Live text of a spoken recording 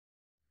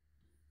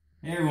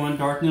Hey everyone,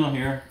 Darth Neal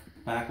here,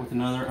 back with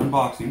another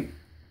unboxing.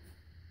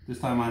 This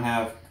time I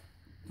have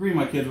 3 of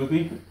my kids with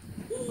me.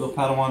 Little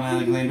Padawan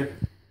Alexander,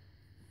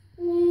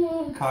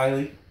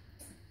 Kylie,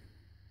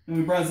 and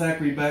we brought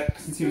Zachary back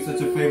since he was such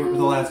a favorite with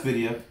the last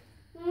video.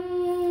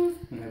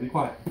 Okay, be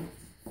quiet.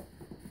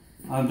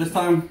 This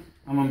time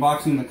I'm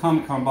unboxing the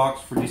Comic-Con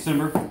box for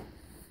December.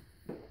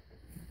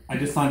 I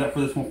just signed up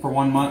for this one for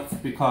 1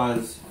 month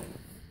because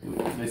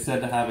they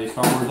said to have a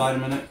Star Wars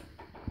item in it.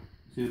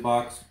 See the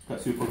box? It's got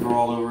Supergirl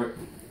all over it.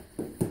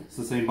 It's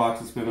the same box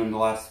that's been in the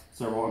last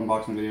several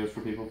unboxing videos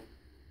for people.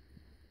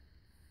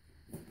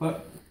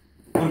 But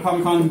go to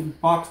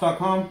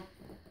ComicConBox.com,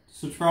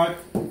 subscribe.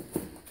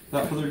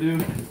 Without further ado,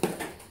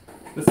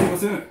 let's see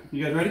what's in it.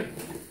 You guys ready?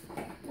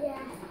 Yeah.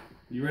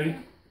 You ready?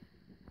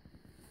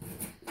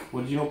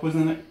 What did you hope was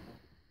in it?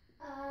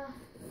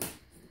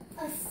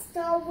 A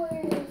Star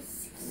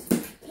Wars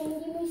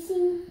candy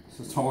machine. It's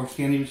a Star Wars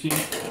candy machine.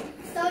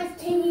 Star Wars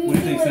candy machine. What do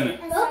you think's in it?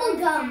 Bubble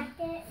gum.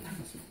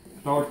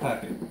 Star Wars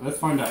packet. Let's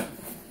find out.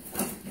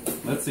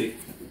 Let's see.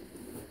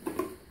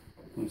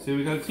 Let's see,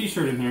 we got a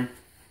t-shirt in here.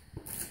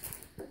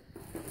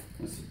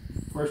 This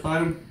first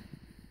item.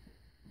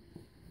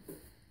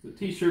 It's a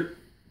t-shirt.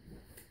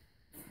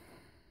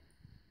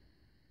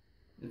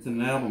 It's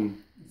an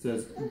album. It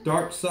says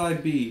Dark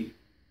Side B.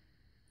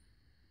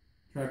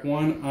 Track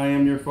 1, I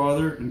Am Your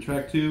Father, and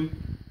track 2,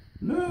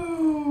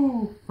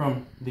 No!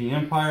 From the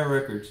Empire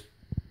Records.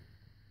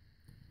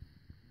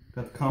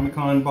 Got the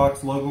Comic-Con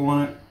box logo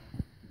on it.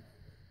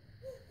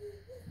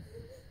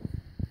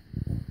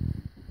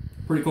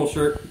 Pretty cool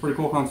shirt, pretty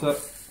cool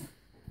concept.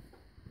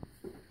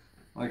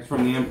 Like it's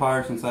from the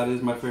Empire, since that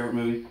is my favorite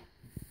movie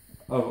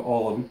of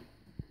all of them.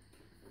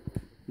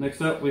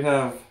 Next up we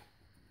have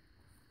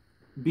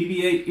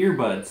BB-8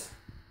 earbuds.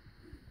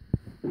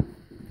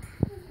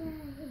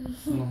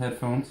 Little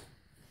headphones.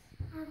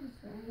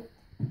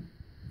 Do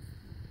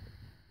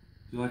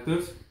you like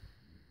those? Do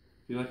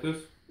you like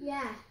those?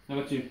 Yeah. How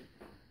about you?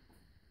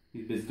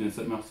 He's busy doing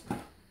something else.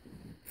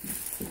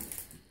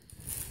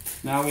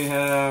 Now we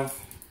have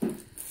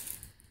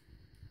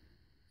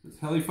this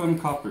Helifun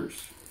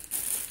Copters.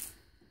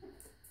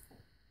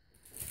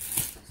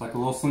 It's like a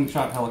little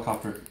slingshot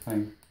helicopter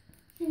thing.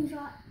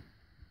 Slingshot.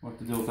 We'll have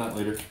to deal with that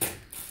later.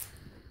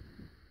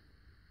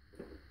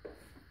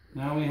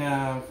 Now we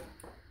have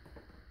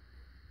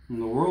from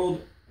the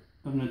world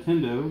of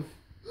Nintendo.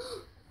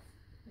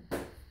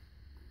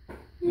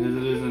 It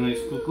is an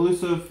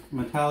exclusive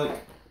metallic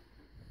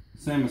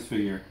Samus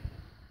figure.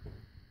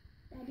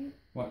 Daddy.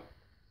 What?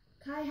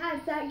 Kai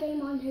has that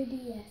game on her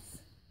DS.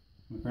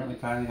 Apparently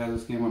Kylie has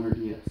this game on her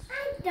DS.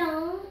 I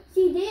don't.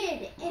 She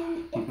did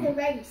in the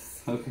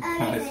race. Okay,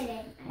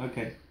 guys.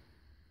 Okay.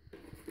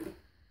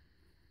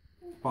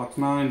 Box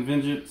 9,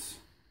 Vengeance.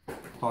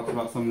 Talks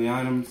about some of the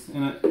items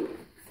in it.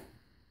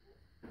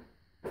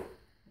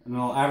 A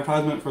little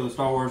advertisement for the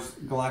Star Wars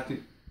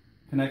Galactic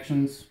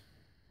Connections,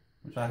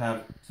 which I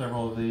have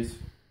several of these.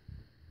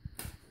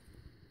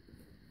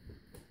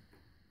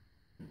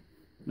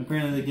 And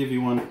apparently they give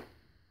you one.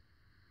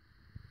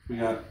 We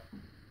got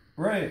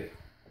Ray,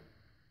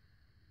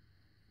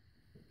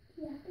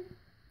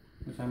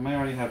 which I may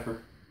already have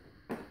her.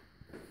 I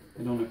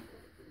don't know.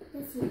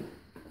 Let's see.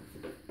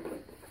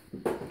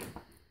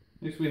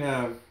 Next we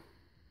have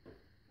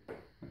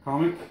a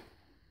comic,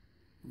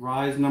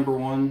 Rise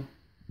 #1.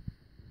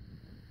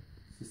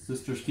 It's the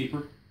Sister's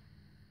Keeper.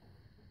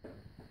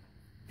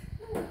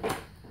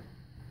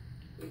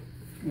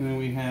 And then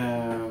we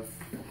have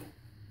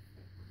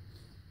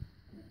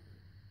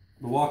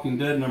The Walking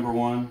Dead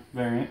 #1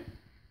 variant.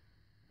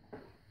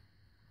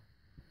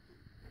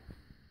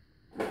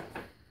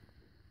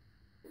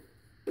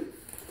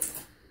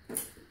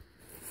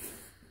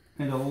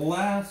 And the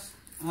last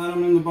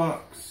item in the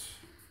box.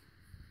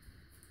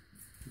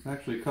 There's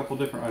actually a couple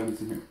different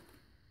items in here.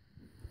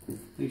 I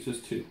think it's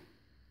just 2.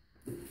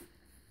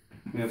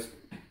 We have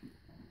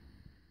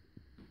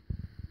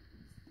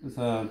this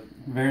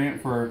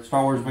variant for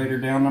Star Wars Vader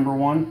Down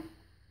 #1.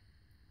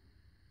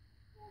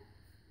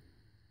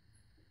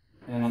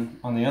 And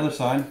on the other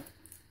side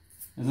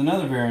is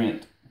another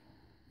variant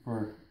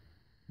for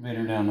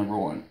Vader Down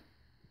 #1.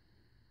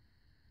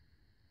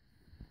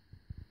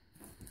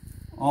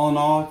 All in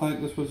all, I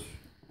think this was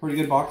a pretty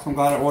good box. I'm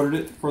glad I ordered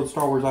it for the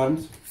Star Wars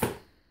items.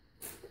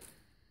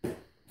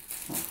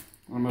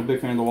 I'm a big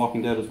fan of The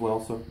Walking Dead as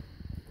well, so.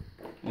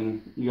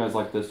 And you guys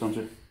like this, don't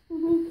you?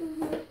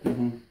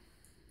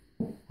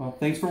 Well,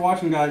 thanks for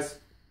watching, guys.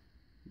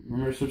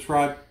 Remember to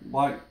subscribe,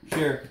 like,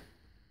 share.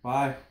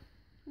 Bye.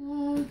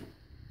 Bye.